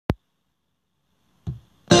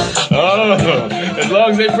Oh, as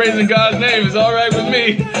long as they praising God's name, it's all right with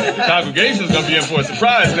me. The congregation's gonna be in for a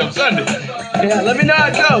surprise come Sunday. Yeah, let me know how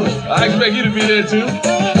it goes. I expect you to be there too.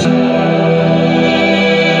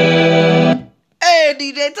 Hey,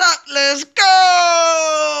 DJ Top, let's go!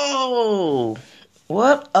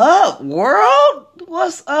 What up, world?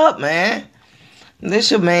 What's up, man?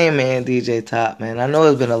 This your man, DJ Top, man. I know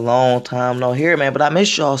it's been a long time no here, man, but I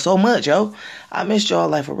miss y'all so much, yo. I missed y'all,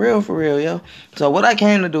 like, for real, yo. So what I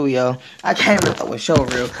came to do, yo, I came to throw a show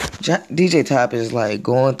real. DJ Top is, like,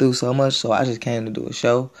 going through so much, so I just came to do a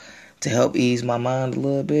show to help ease my mind a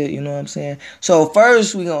little bit, you know what I'm saying? So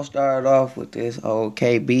first, we gonna start off with this old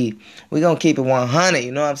KB. We gonna keep it 100,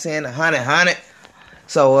 you know what I'm saying? 100.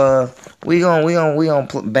 So, we gonna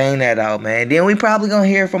bang that out, man. Then we probably gonna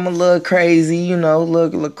hear from a little crazy, you know,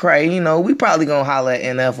 little crazy, you know. We probably gonna holler at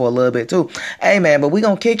NF for a little bit, too. Hey, man, but we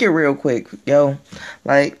gonna kick it real quick, yo.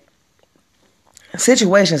 Like,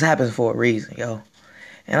 situations happen for a reason, yo.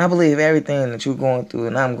 And I believe everything that you're going through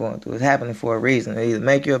and I'm going through is happening for a reason. It either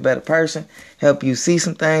make you a better person, help you see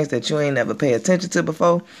some things that you ain't never paid attention to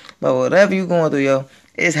before. But whatever you're going through, yo,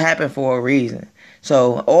 it's happened for a reason.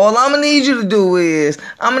 So all I'm going to need you to do is,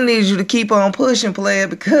 I'm going to need you to keep on pushing, player,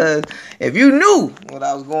 because if you knew what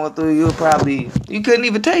I was going through, you couldn't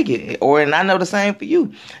even take it. And I know the same for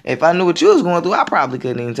you. If I knew what you was going through, I probably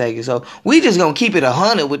couldn't even take it. So we just going to keep it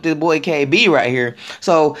 100 with this boy KB right here.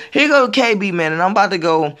 So here go KB, man, and I'm about to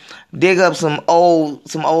go dig up some old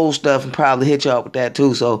stuff and probably hit y'all with that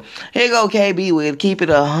too. So here go KB with Keep It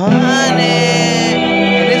 100.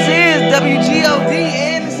 And this is WGOD,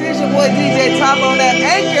 and this is your boy DJ Top on that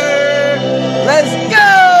anchor. Let's go!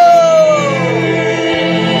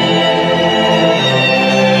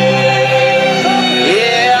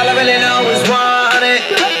 Yeah, all I really know is 100.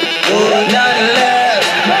 Nothing left.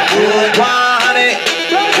 100.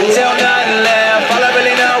 Till nothing left. All I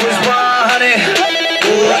really know is 100.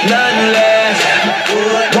 Nothing left.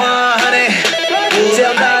 100.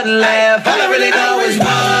 Till nothing left. All I really know is 100.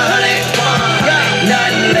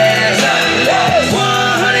 Nothing left.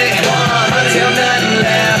 100. Till nothing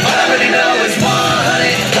left. All I really know is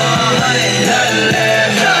 100. Nothing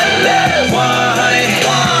left. 100.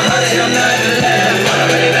 Till nothing left. All I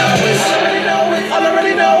really know is. All I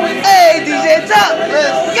really know is. Hey, DJ Top,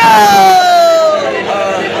 let's go!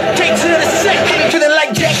 Straight to the set, feeling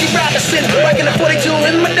like Jackie Robinson, rocking the 42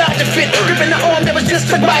 in my Dr. Fit, gripping the arm that was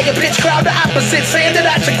just took by a bitch. Crowd the opposite, saying that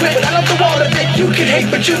I should quit, but I love the wall of it. You can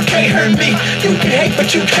hate, but you can't hurt me. You can hate,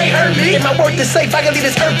 but you can't hurt me. If my worth is safe, I can leave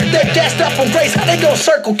this earth to death, gassed up from grace. How they gon'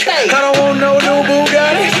 Circle K? I don't want no new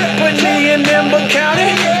Bugatti, put me in Denver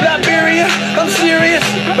County, Liberia. I'm serious.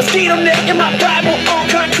 Mosquito net in my Bible, on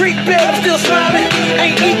concrete bed, I'm still smiling.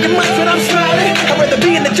 Ain't eating much, but I'm smiling. I'd rather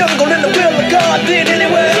be in the jungle than the will of God than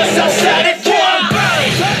anywhere else outside it.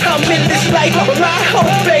 I'm in this life, my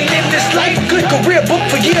hope ain't in this life. Good career, book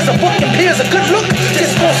for years, a book and peers, a good look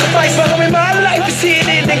just won't suffice. But my life is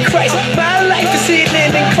hidden in Christ. My life is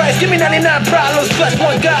hidden in Christ. Give me 99 problems plus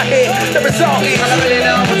one Godhead. The result is all I really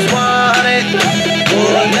know is 100.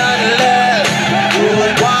 Nothing left.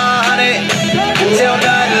 100. Till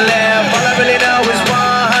nothing left. All I really know is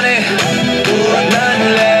 100.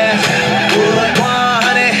 Nothing left.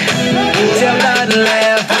 100. Till nothing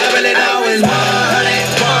left. All I really know is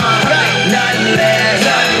 100. Nothing left.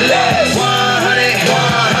 100.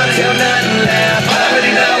 Till nothing left. All I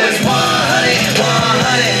really know is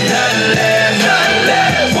 100. Nothing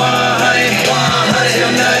left. 100.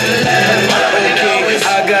 Till nothing left. All I really know is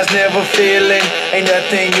God's never failing. Ain't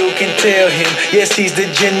nothing you can tell him. Yes, he's the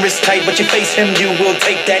generous type, but you face him, you will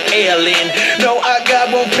take that L in. No, our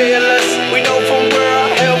God won't fail us. We know from where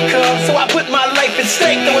our help comes. So I put my life at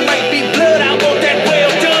stake, though it might be blood. I want that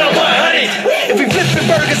well done 100. If we flipping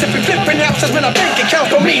burgers, if we flipping houses, when our bank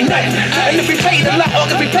account don't mean nothing. And if we paid a lot, or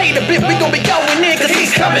if we paid a bit, we gon' be going in, cause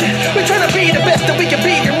he's coming. We tryna be the best that we can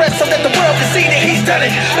be and rest so that the world can see that he's done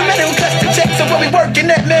it. No matter who cuts the checks or where we working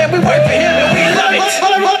at, man, we work for him and we love it.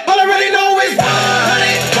 All I really know is 100.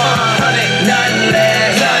 Nothing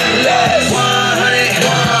left. 100.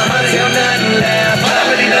 Till nothing left. All I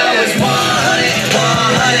really know is 100.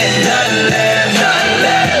 Nothing left.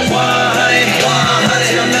 100.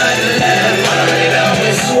 Till nothing left. All I really know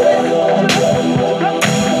is.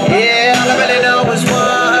 Yeah, all I really know is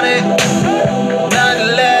 100.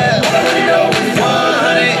 Nothing left. All I really know is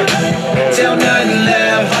 100. Till nothing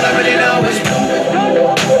left. All I really know is.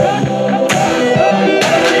 All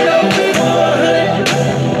I really know is.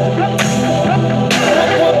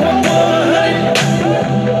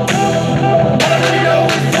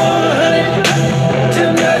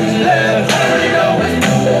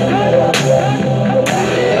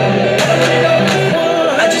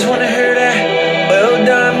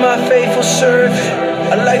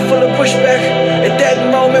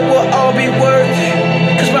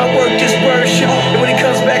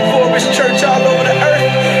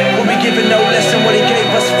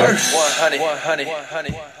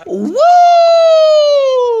 Woo!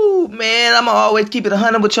 Man, I'm going to always keep it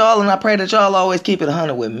 100 with y'all, and I pray that y'all always keep it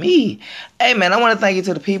 100 with me. Hey, man, I want to thank you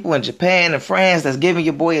to the people in Japan and France that's giving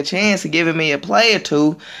your boy a chance and giving me a play or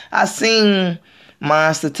two. I seen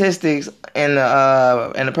my statistics in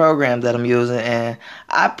the program that I'm using, and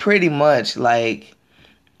I pretty much, like,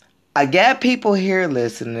 I got people here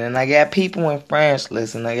listening, I got people in France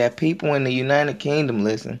listening, I got people in the United Kingdom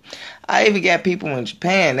listening. I even got people in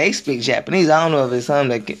Japan. They speak Japanese. I don't know if it's some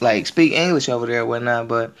that like speak English over there or whatnot,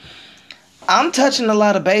 but I'm touching a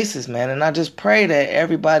lot of bases, man, and I just pray that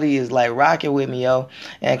everybody is like rocking with me, yo.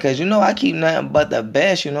 And cause you know I keep nothing but the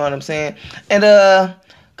best, you know what I'm saying? And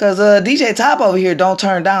cause DJ Top over here don't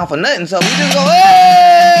turn down for nothing, so we just go,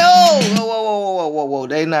 hey, oh, whoa,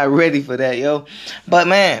 they not ready for that, yo. But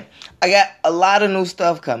man, I got a lot of new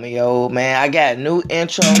stuff coming, yo, man. I got new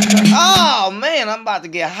intros. Oh, man, I'm about to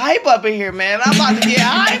get hype up in here, man. I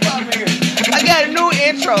got new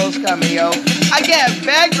intros coming, yo. I got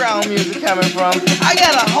background music coming from. I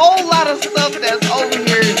got a whole lot of stuff that's over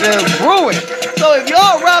here just brewing. So if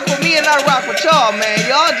y'all rock with me and I rock with y'all, man,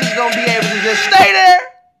 y'all just gonna be able to just stay there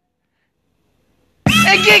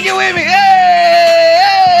and kick it with me. Hey!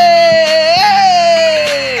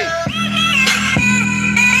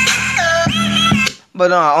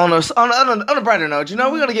 But on a brighter note, you know,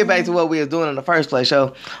 we're gonna get back to what we was doing in the first place,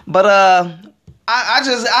 yo. But I'm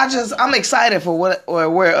excited for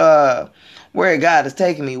where God is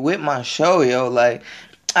taking me with my show, yo. Like,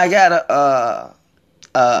 I got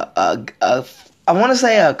I want to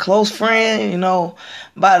say a close friend, you know,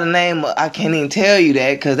 by the name of, I can't even tell you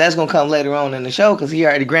that because that's gonna come later on in the show because he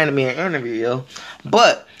already granted me an interview, yo.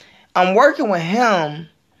 But I'm working with him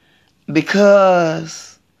because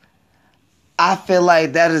I feel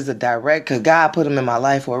like that is the direct, because God put him in my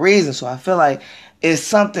life for a reason. So I feel like it's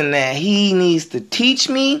something that he needs to teach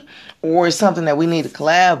me, or it's something that we need to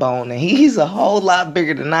collab on. And he's a whole lot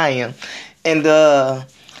bigger than I am. And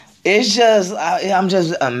it's just, I'm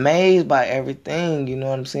just amazed by everything, you know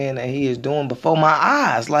what I'm saying, that he is doing before my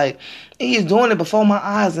eyes. Like, he is doing it before my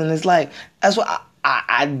eyes. And it's like, that's why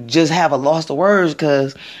I just have a loss of words,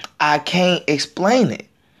 because I can't explain it.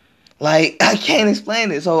 Like, I can't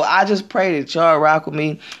explain it. So I just pray that y'all rock with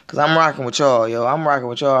me, because I'm rocking with y'all, yo. I'm rocking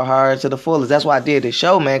with y'all hard to the fullest. That's why I did this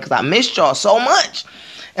show, man, because I missed y'all so much.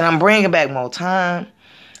 And I'm bringing back more time.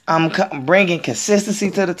 I'm bringing consistency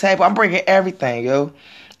to the table. I'm bringing everything, yo.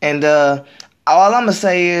 And all I'm going to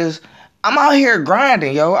say is, I'm out here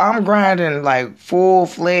grinding, yo. I'm grinding, like,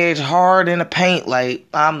 full-fledged, hard in the paint. Like,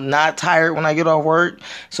 I'm not tired when I get off work,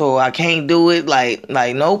 so I can't do it. Like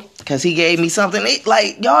nope, because he gave me something.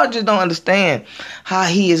 Like, y'all just don't understand how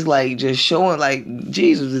he is, like, just showing, like,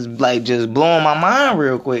 Jesus is, like, just blowing my mind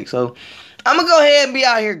real quick. So, I'm going to go ahead and be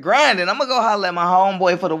out here grinding. I'm going to go holler at my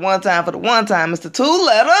homeboy for the one time, Mr. Two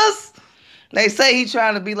Letters. They say he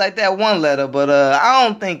trying to be like that one letter, but I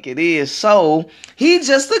don't think it is. So, he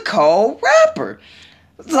just a cold rapper.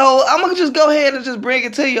 So, I'm going to just go ahead and just bring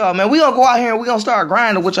it to y'all, man. We going to go out here and we going to start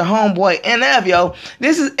grinding with your homeboy NF, yo.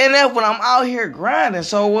 This is NF when I'm out here grinding.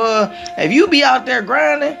 So, if you be out there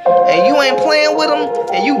grinding and you ain't playing with them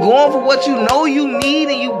and you going for what you know you need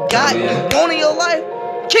and you got you want in your life,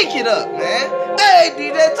 kick it up, man. Hey,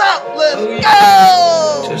 DJ Top, let's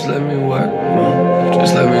go! Just let me work, man.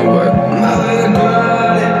 Just let me work. My way of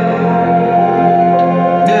grinding.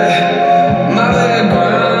 Yeah, my way of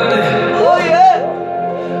grinding. Oh, yeah.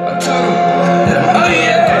 I told him. Oh,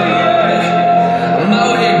 yeah. I'm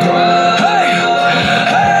out here grinding.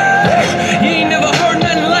 Hey, you ain't never heard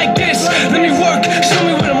nothing like this. Let me work. Show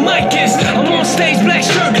me where the mic is. I'm on stage, black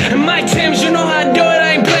shirt and my Timbs. You know how I do it.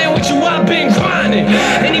 I ain't playing with you. I've been grinding.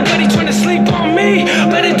 Anybody trying to sleep on me,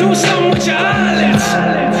 better do something with your eyelids.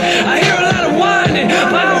 I hear a lot of whining,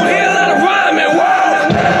 but I don't hear a lot of rhyming.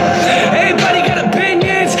 Whoa. Everybody got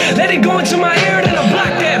opinions, let it go into my ear, then I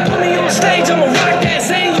block that. Put me on stage, I'ma rock that.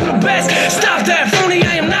 Saying you the best, stop that, phony,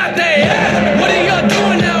 I am not that. Yeah. What are y'all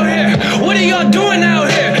doing out here? What are y'all doing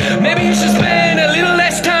out here? Maybe you should spend a little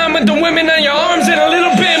less time with the women on your arms and a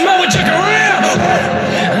little bit more with your career.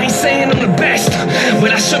 I ain't saying I'm the best,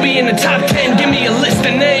 but I should be in the top 10. Give me a list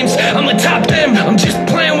of names, I'ma top them. I'm just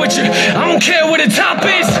playing with you, I don't care where the top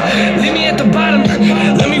is. Leave me at the bottom,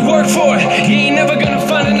 let me work for it. You ain't never gonna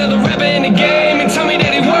find another rapper in the game and tell me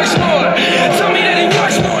that he works more. Tell me that he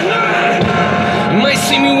works more, nah. You might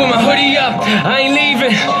see me with my hoodie up, I ain't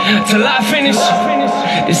leaving till I finish.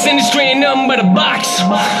 This industry ain't nothing but a box,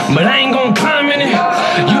 but I ain't gonna climb in it.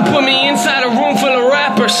 You put me inside a room full of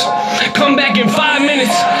rappers, come back in 5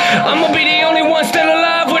 minutes, I'ma be the only one still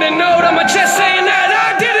alive with a note on my chest saying that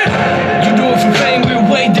I did it. You do it for fame, we're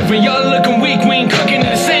way different. Y'all looking weak, we ain't cooking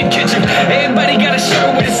in the same kitchen.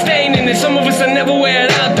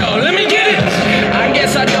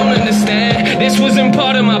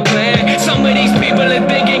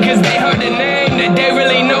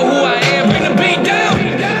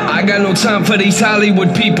 no time for these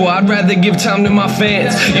Hollywood people. I'd rather give time to my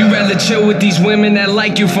fans. You'd rather chill with these women that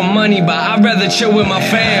like you for money, but I'd rather chill with my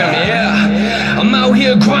fam, yeah. I'm out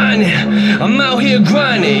here grinding,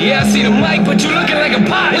 yeah, I see the mic, but you looking like a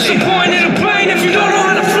pilot. What's the point of the plane if you don't know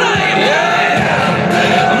how to fly it? Yeah,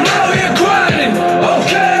 I'm out here grinding,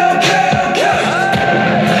 okay.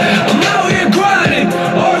 I'm out here grinding,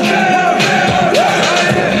 okay.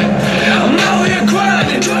 I'm out here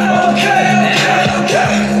grinding, okay.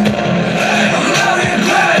 I'm out here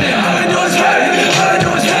grinding, all I do is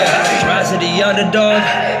right. Rise of the underdog,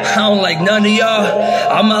 I don't like none of y'all.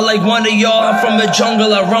 I'm not like one of y'all. I'm from the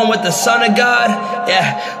jungle, I run with the son of God.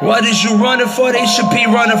 Yeah, what is you running for? They should be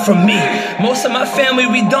running from me. Most of my family,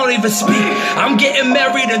 we don't even speak. I'm getting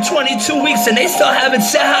married in 22 weeks and they still haven't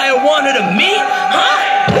said how I wanted to meet.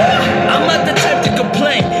 Huh? I'm not the type to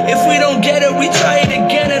complain. If we don't get it, we try it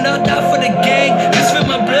again, and I'll die for the gang. This with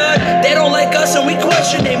my blood, they don't like us and we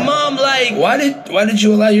question their mom like, why did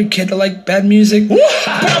you allow your kid to like bad music?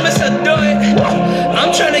 I promise I'll do it.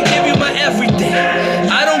 I'm trying to give you my everything.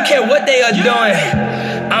 I don't care what they are doing.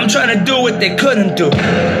 I'm trying to do what they couldn't do.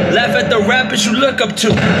 Laugh at the rappers you look up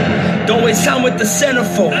to. Don't waste time with the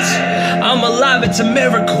centerfolds. I'm alive, it's a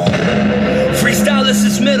miracle. Freestyle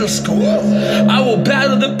since middle school. I will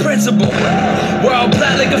battle the principal. Where I'll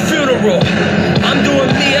plot like a funeral. I'm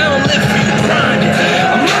doing me, I don't live for you grinding.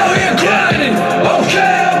 I'm out here grinding,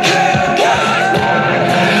 okay.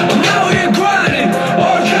 I'm out here grinding,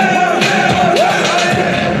 okay.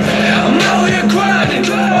 I'm out here grinding,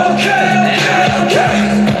 okay.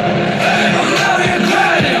 I'm out here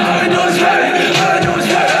grinding, all I know is right, all I know is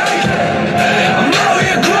right. I'm out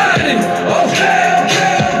here grinding, okay.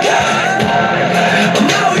 I'm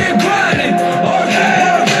out here grinding, okay.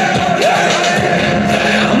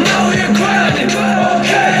 I'm out here grinding,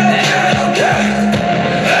 okay.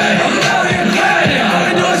 I'm out here grinding, all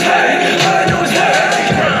I know is right, all I know is right.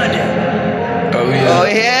 Grinding. Oh yeah. Oh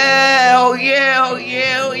yeah, oh yeah, oh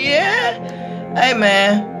yeah, oh yeah. Hey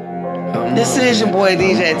man, this is your boy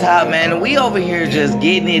DJ Top, man, and we over here just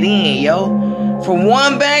getting it in, yo. From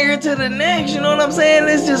one banger to the next, you know what I'm saying?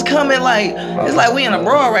 It's just coming like, it's like we in a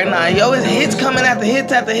brawl right now, yo. It's hits coming after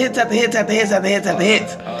hits after hits after hits after hits after hits after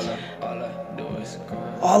hits.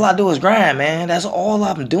 All I do is grind, man. That's all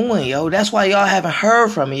I'm doing, yo. That's why y'all haven't heard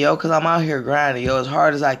from me, yo, because I'm out here grinding, yo, as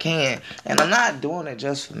hard as I can. And I'm not doing it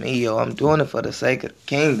just for me, yo. I'm doing it for the sake of the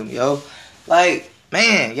kingdom, yo. Like,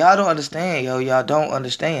 man, y'all don't understand, yo. Y'all don't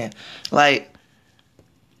understand. Like,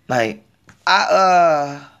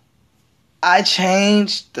 I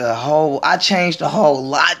changed the whole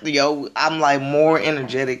lot, yo. I'm like more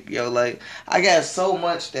energetic, yo. Like I got so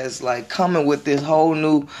much that's like coming with this whole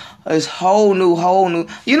new.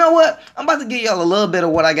 You know what? I'm about to give y'all a little bit of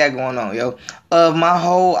what I got going on, yo. Of my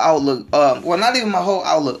whole outlook. Well, not even my whole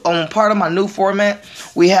outlook. On part of my new format,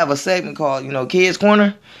 we have a segment called, Kids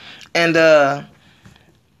Corner, and I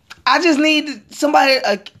just need somebody,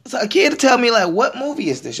 a kid, to tell me like what movie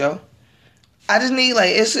is this, yo. I just need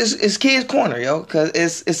like it's Kids Corner, yo, because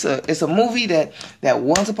it's a movie that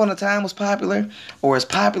once upon a time was popular, or it's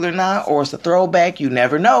popular now, or it's a throwback. You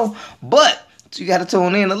never know, but you got to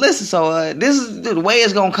tune in to listen. So this is the way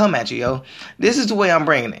it's gonna come at you, yo. This is the way I'm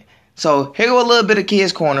bringing it. So here go a little bit of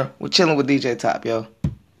Kids Corner. We're chilling with DJ Top, yo.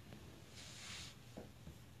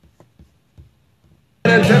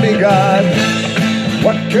 Demigod,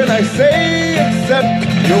 what can I say except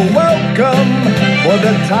you're welcome? For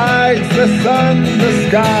the tides, the sun, the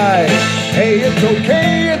sky. Hey, it's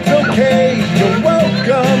okay, you're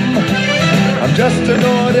welcome. I'm just an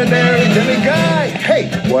ordinary demiguy.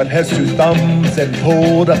 Hey, what has two thumbs and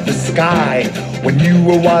pulled up the sky? When you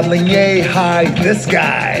were waddling yay high, this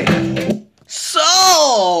guy.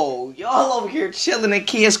 So, y'all over here chilling in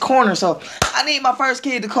Kids Corner. So, I need my first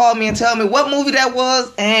kid to call me and tell me what movie that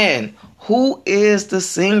was and who is the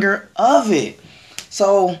singer of it.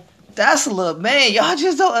 So, that's a little, man, y'all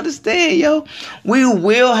just don't understand, yo. We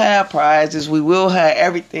will have prizes. We will have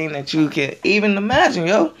everything that you can even imagine,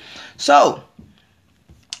 yo. So,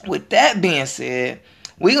 with that being said,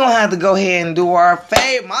 we're going to have to go ahead and do my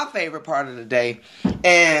favorite part of the day.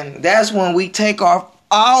 And that's when we take off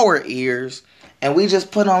our ears and we just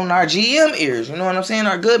put on our GM ears. You know what I'm saying?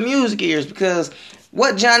 Our good music ears. Because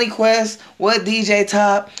what Johnny Quest, what DJ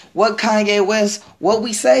Top, what Kanye West, what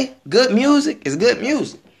we say, good music is good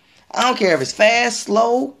music. I don't care if it's fast,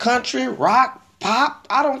 slow, country, rock, pop.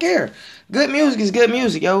 I don't care. Good music is good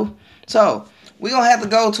music, yo. So, we're going to have to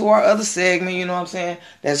go to our other segment, you know what I'm saying?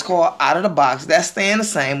 That's called Out of the Box. That's staying the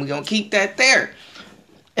same. We're going to keep that there.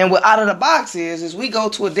 And what Out of the Box is we go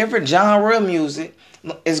to a different genre of music.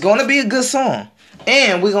 It's going to be a good song.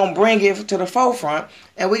 And we gonna bring it to the forefront,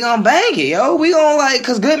 and we gonna bang it, yo. We gonna like,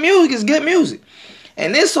 cause good music is good music.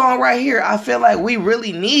 And this song right here, I feel like we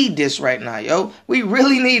really need this right now, yo. We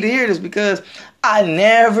really need to hear this because I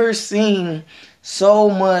never seen so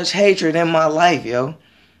much hatred in my life, yo.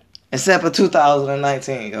 Except for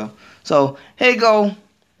 2019, yo. So, here you go.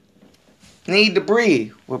 Need to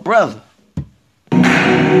Breathe with Brother.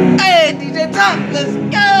 Hey, DJ Top, let's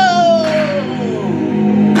go!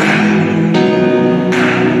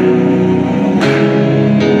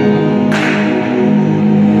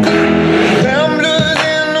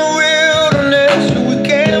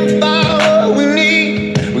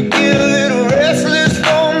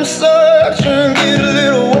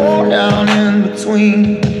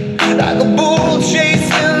 Like a bull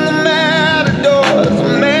chasing the matadors,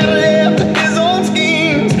 a man left to his own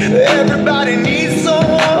schemes. Everybody needs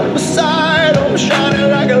someone beside him, shining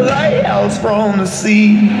like a lighthouse from the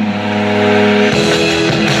sea. Never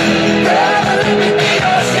let me be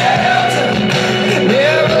your shelter.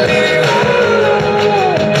 Never leave you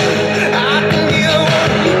alone. I can be the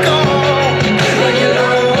one you call when you're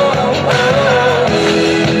alone.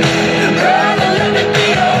 Never let me be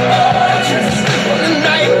your fortress. The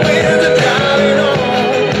night winds are driving on.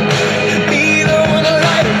 Be the one to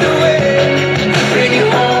light the way, bring you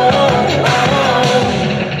home.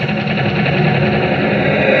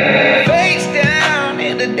 Face down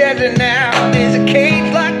in the desert now. There's a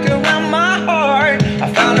cage locked around my heart.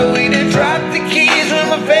 I found a way to drop the keys when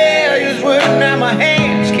my failures were. Now my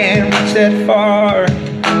hands can't reach that far.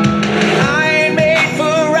 I ain't made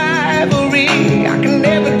for rivalry. I can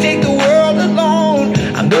never take the world alone.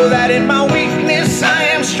 I know that in my weakness I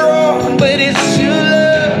am strong, but it's your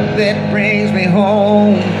love that brings me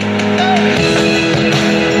home.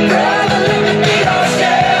 Brother, let me be your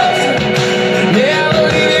shelter. Never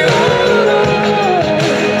leave you alone.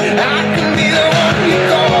 I can be the one you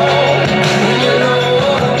call when you're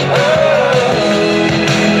alone.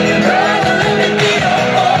 Brother, let me be your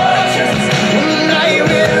fortress. When the night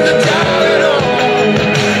winds are driving on.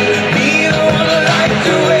 Be the one to light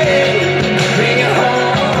the way, bring you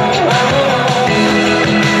home.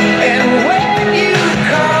 And when you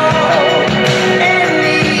call and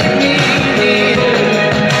need me near,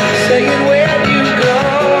 saying where'd you go,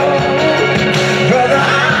 brother,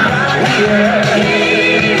 I'm right here.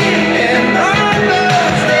 And on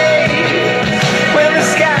those days when the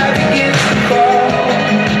sky begins to fall,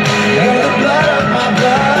 you're the blood of my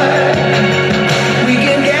blood. We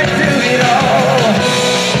can get through it all.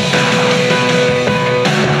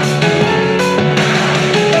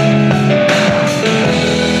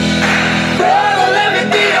 Brother, let me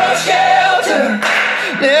be your shelter.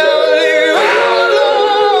 Never leave you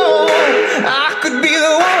alone. I could be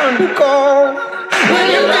the one to call when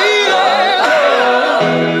you need alone.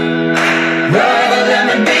 Brother, let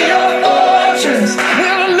me be your fortress.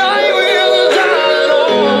 When the night winds are driving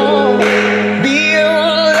on. Be the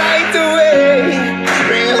one to light the way,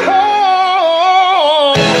 bring it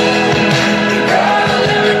home. Brother,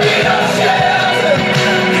 let me be your shelter.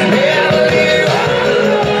 Never leave you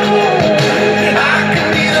alone. I can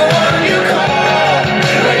be the one you call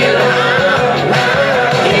when you're down.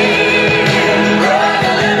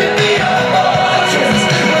 Brother, let me be your fortress.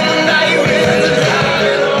 When the night winds are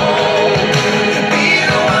driving on. Be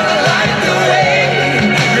the one to light the way,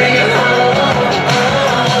 bring it home.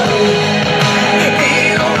 Be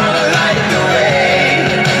the one to light the way,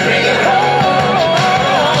 bring it home.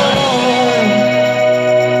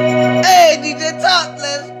 Hey, DJ Top,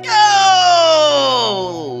 let's go!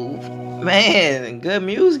 Man, good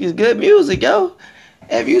music is good music, yo.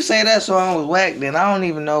 If you say that song was whack, then I don't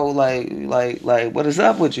even know, like what is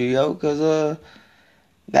up with you, yo? Cause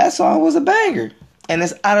that song was a banger, and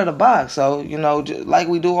it's out of the box. So you know, just like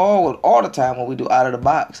we do all the time when we do out of the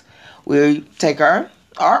box, we take our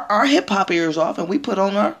hip hop ears off and we put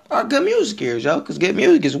on our good music ears, yo. Cause good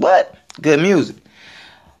music is what? Good music.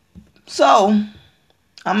 So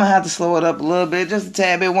I'm gonna have to slow it up a little bit, just a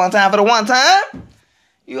tad bit, one time for the one time.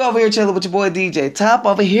 You over here chilling with your boy DJ Top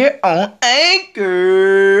over here on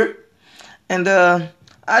Anchor. And I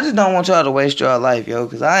just don't want y'all to waste your life, yo,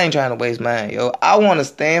 because I ain't trying to waste mine, yo. I want to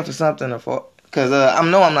stand for something, because I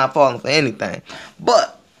know I'm not falling for anything.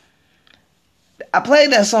 But I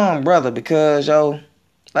played that song, Brother, because, yo,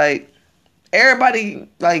 like, everybody,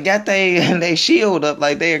 like, got they shield up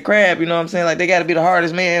like they a crab, you know what I'm saying? Like, they got to be the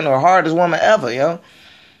hardest man or hardest woman ever, yo.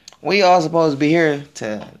 We all supposed to be here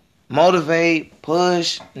to motivate,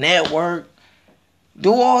 push, network,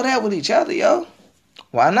 do all that with each other, yo.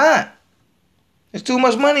 Why not? There's too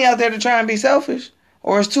much money out there to try and be selfish.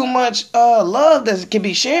 Or it's too much love that can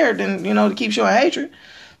be shared and, you know, to keep showing hatred.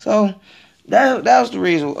 So, that was the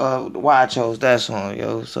reason why I chose that song,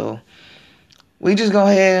 yo. So we just go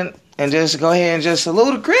ahead and just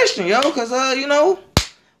salute a Christian, yo, because you know,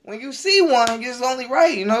 when you see one, it's only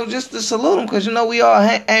right, you know, just to salute them, because you know we all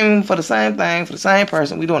aiming for the same thing, for the same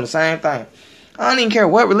person. We doing the same thing. I don't even care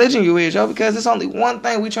what religion you is, yo, because it's only one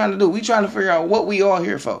thing we trying to do. We trying to figure out what we all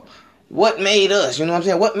here for. What made us, you know what I'm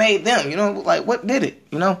saying? What made them, you know, like what did it,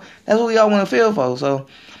 you know? That's what we all want to feel for. So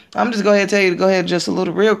I'm just go ahead and tell you to go ahead and just salute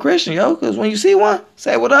a real Christian, yo, because when you see one,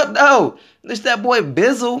 say what up, though. It's that boy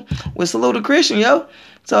Bizzle with Salute a Christian, yo.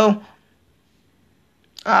 So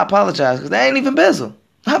I apologize, because that ain't even Bizzle.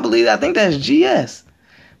 I think that's GS.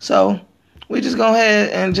 So we just go ahead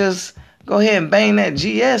and bang that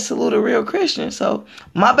GS, Salute a Real Christian. So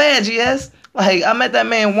my bad, GS. Like, I met that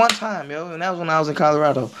man one time, yo, and that was when I was in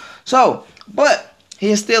Colorado. So, but he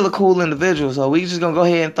is still a cool individual. So we just gonna go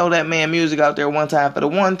ahead and throw that man music out there one time for the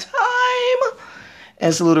one time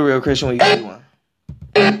and salute a real Christian when you see one.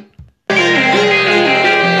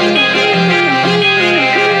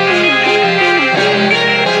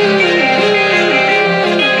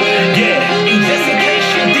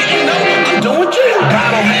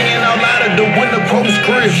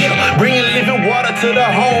 Bringing living water to the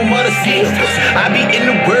home of the sisters. I be in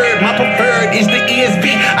the word, my preferred is the ESV.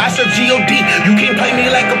 I serve G.O.D. You can't play me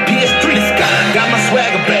like a PS3. Got my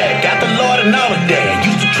swagger bag, got the Lord and all of that.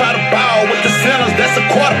 Used to try to ball with the sinners, that's a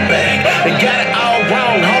quarterback. They got it all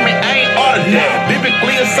wrong, homie, I ain't ordinary.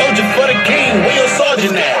 Biblically a soldier for the king, where your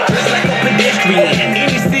sergeant at? Just like a pedestrian,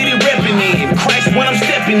 any city repping in. Christ when I'm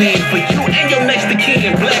stepping in, for you and your next of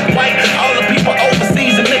kin. Black, white, all the people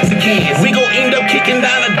overseas and Mexicans. We gon' end up kicking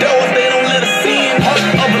down the door if they don't let us in. Heart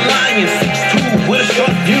of a lion, 6'2", with a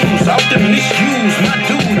short fuse. Often misuse, my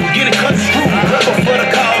dude, get it cut screw. Rebel for the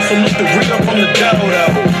cause, so look the real from the dodo.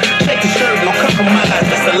 Check the shirt, no compromise,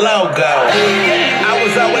 that's the logo. I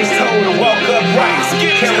was always told to walk upright.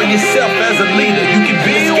 Carry yourself as a leader, you can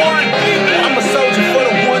be one. I'm a soldier for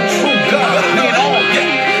the one true God. Lean on,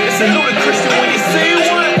 it's a little Christian when you see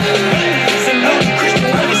one. It's a little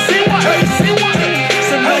Christian when you see one.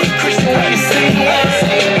 It's a little Christian when you see one.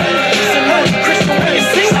 It's a little Christian when you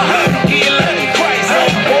see one. Get like Christ, oh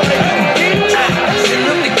boy.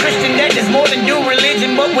 Salute the Christian that is more than your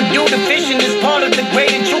religion, but with you the fishing is part of the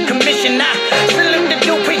great and true commission. I salute the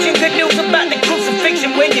dude preaching good news about the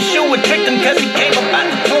crucifixion when Yeshua tricked him cause he came about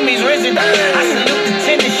the tomb he's risen. I salute the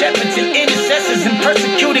tender shepherds and intercessors and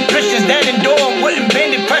persecuted Christians that endure and wouldn't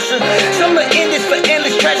bend the pressure. Some are in this for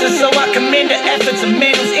endless treasure, so I commend the efforts of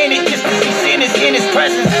men who's in it just to see sinners in his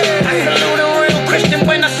presence. I salute a real Christian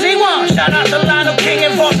when I see one. Shout out to Lionel King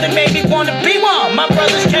and Boston, made me want to be one. My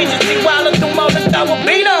brothers changing T. Wilder through more than I will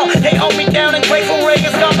beat on. They hold me down and grateful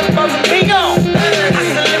Reagan's gone above and be gone. I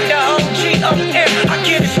salute the OGOM. I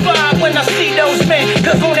get inspired when I see those men,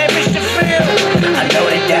 cause on that mission field, I know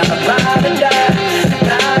they down to ride or die.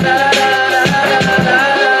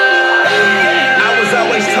 I was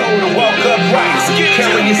always told to walk upright.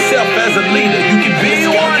 Carry yourself as a leader, you can be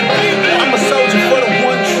one. I'm a soldier for the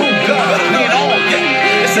one true God. Lean on,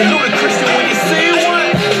 it's a little Christian when you see one.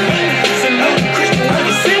 It's a little Christian when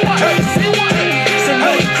you see one. It's a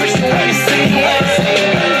little Christian when you see one.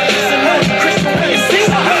 It's a little Christian when you see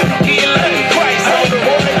one. Get like Christ, oh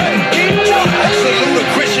boy. Salute a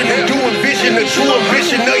Christian who do envision the true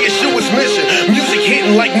ambition of Yeshua's mission. Music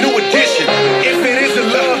hitting like new edition. If it isn't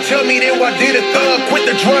love, tell me then why did a thug quit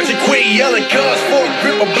the drugs and quit yelling cuz for a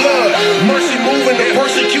grip of blood? Mercy moving the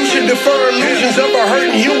persecution, defer illusions of a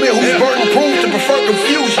hurting human whose burden proved to prefer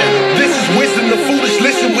confusion. This is wisdom, the foolish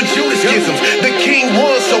listen with Judas schisms. The king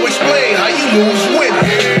won, so explain how you lose winning.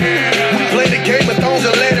 We play the game of thrones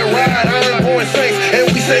and let it ride. Ironborn saints, and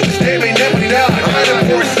we say we stand, they never die.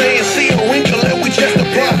 Ironborn saying, see a wrinkle and we just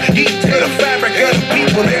apply heat to the fabric of the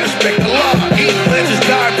people, they respect the law. Heat legends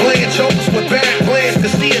die playing chokers with bad plans to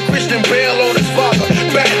see a Christian bail on his father,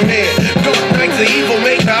 Batman. Dark nights of evil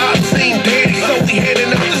make the obscene deity, so we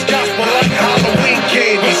heading out this gospel like Halloween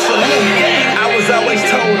candy. Salute. I was always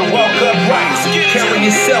told to walk upright. Carry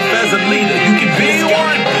yourself as a leader, you can be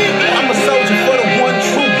one. I'm a soldier for the one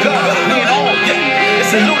true God. Lean on,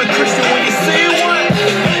 it's a little Christian when you see one.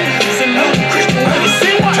 It's a little Christian when you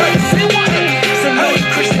see one. It's a little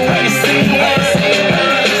Christian when you see one.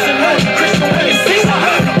 It's a little Christian when you see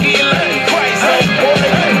one. Get like Christ, oh boy.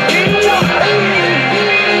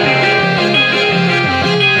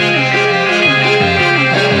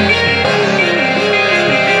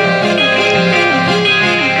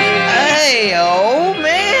 Hey, oh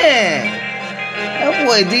man. That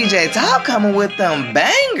boy DJ Top coming with them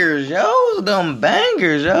bangers, yo. Them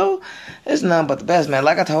bangers, yo. It's nothing but the best, man.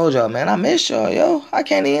 Like I told y'all, man, I miss y'all, yo. I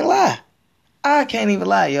can't even lie. I can't even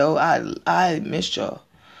lie, yo. I missed y'all.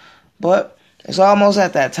 But it's almost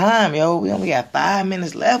at that time, yo. We only got 5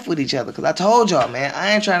 minutes left with each other. Because I told y'all, man,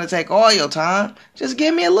 I ain't trying to take all your time. Just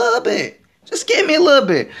give me a little bit. Just give me a little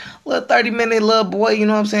bit. A little 30-minute little boy, you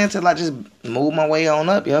know what I'm saying? Till I just move my way on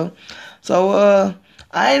up, yo. So,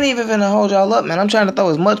 I ain't even finna hold y'all up, man. I'm trying to throw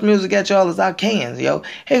as much music at y'all as I can, yo.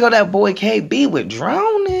 Here go that boy KB with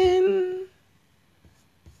Drowning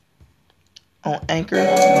on Anchor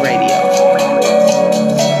Radio.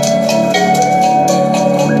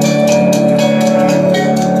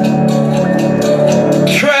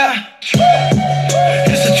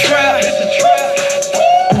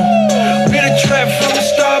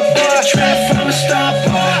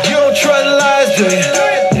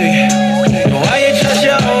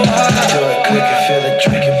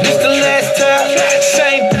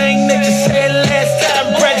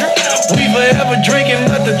 Drinking,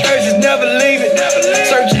 but the thirst is never leaving.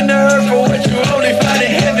 Searching the earth for what you only find in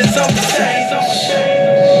heaven. So same.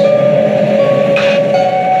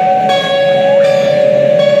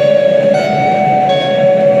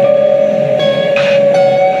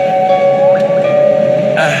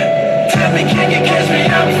 Tell me, can you catch me?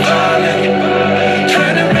 I'm falling.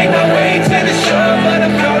 Trying to make my way to the shore, but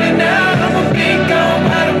I'm calling now. I'ma be gone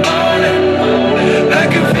by the morning. I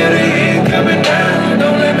can feel the heat coming down.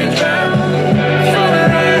 Don't let me drown.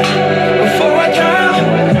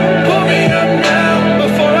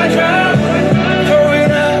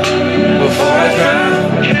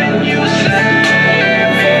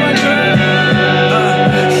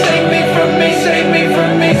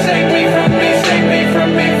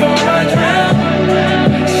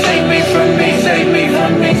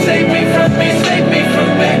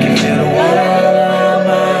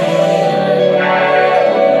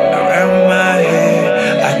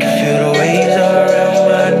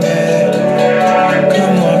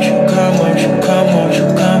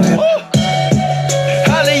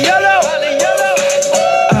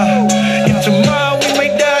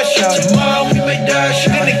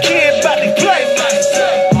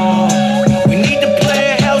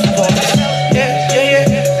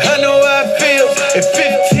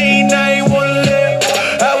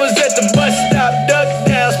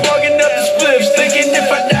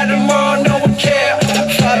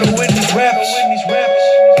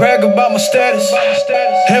 Brag about my status.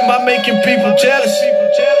 Am I making people jealous?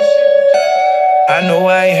 I know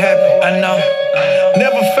I ain't happy, I know.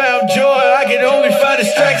 Never found joy, I can only find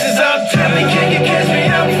distractions. I'm telling, can you catch me?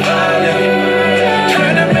 I'm falling.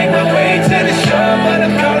 Trying to make my way to the shore, but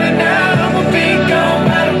I'm calling now. I'ma be gone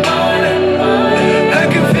by the morning. I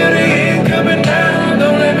can feel the heat coming down.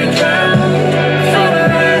 Don't let me drown. Float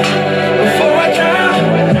around before I drown.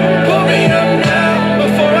 Pull me up now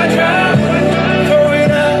before I drown.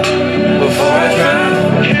 Before I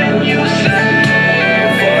drown, can you save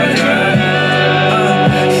before I drown?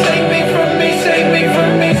 Save me from me, save me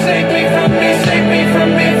from me, save me from me, save me from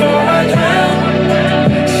me before I drown.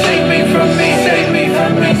 Save me from me, save me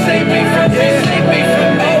from me, save me from me, save me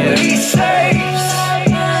from me. Oh, he saves.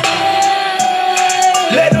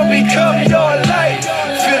 Let him become your life.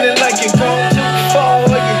 Feeling like you're going too far,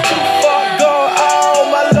 or you're too far gone. Oh,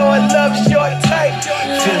 my Lord loves your type.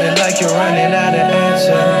 Feeling like you're running out of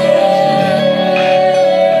answers.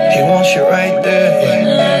 He wants you right there.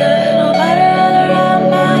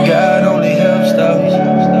 God only helps those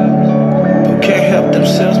who can't help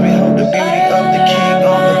themselves. Behold the beauty of the King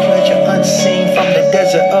on the pleasure unseen. From the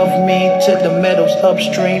desert of me to the meadows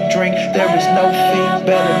upstream. Drink, there is no fee.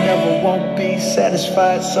 Better never won't be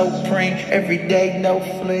satisfied. Supreme. Every day, no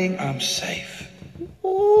fling. I'm safe.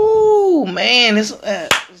 Ooh, man, it's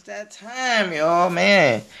that time, y'all,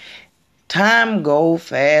 man. Time go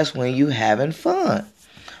fast when you having fun.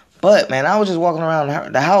 But, man, I was just walking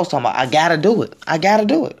around the house talking about, I gotta do it. I gotta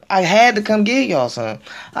do it. I had to come get y'all son.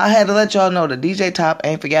 I had to let y'all know that DJ Top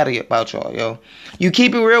ain't forgot about y'all, yo. You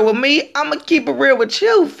keep it real with me, I'ma keep it real with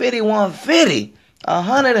you. 5150.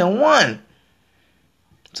 101.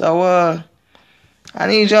 So, I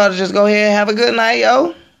need y'all to just go ahead and have a good night,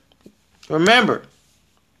 yo. Remember,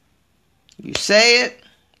 you say it,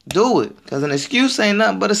 do it. Because an excuse ain't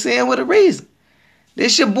nothing but a sin with a reason.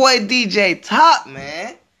 This your boy DJ Top,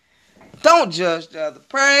 man. Don't judge the other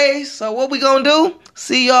praise. So what we gonna do?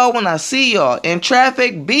 See y'all when I see y'all. In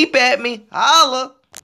traffic, beep at me. Holla.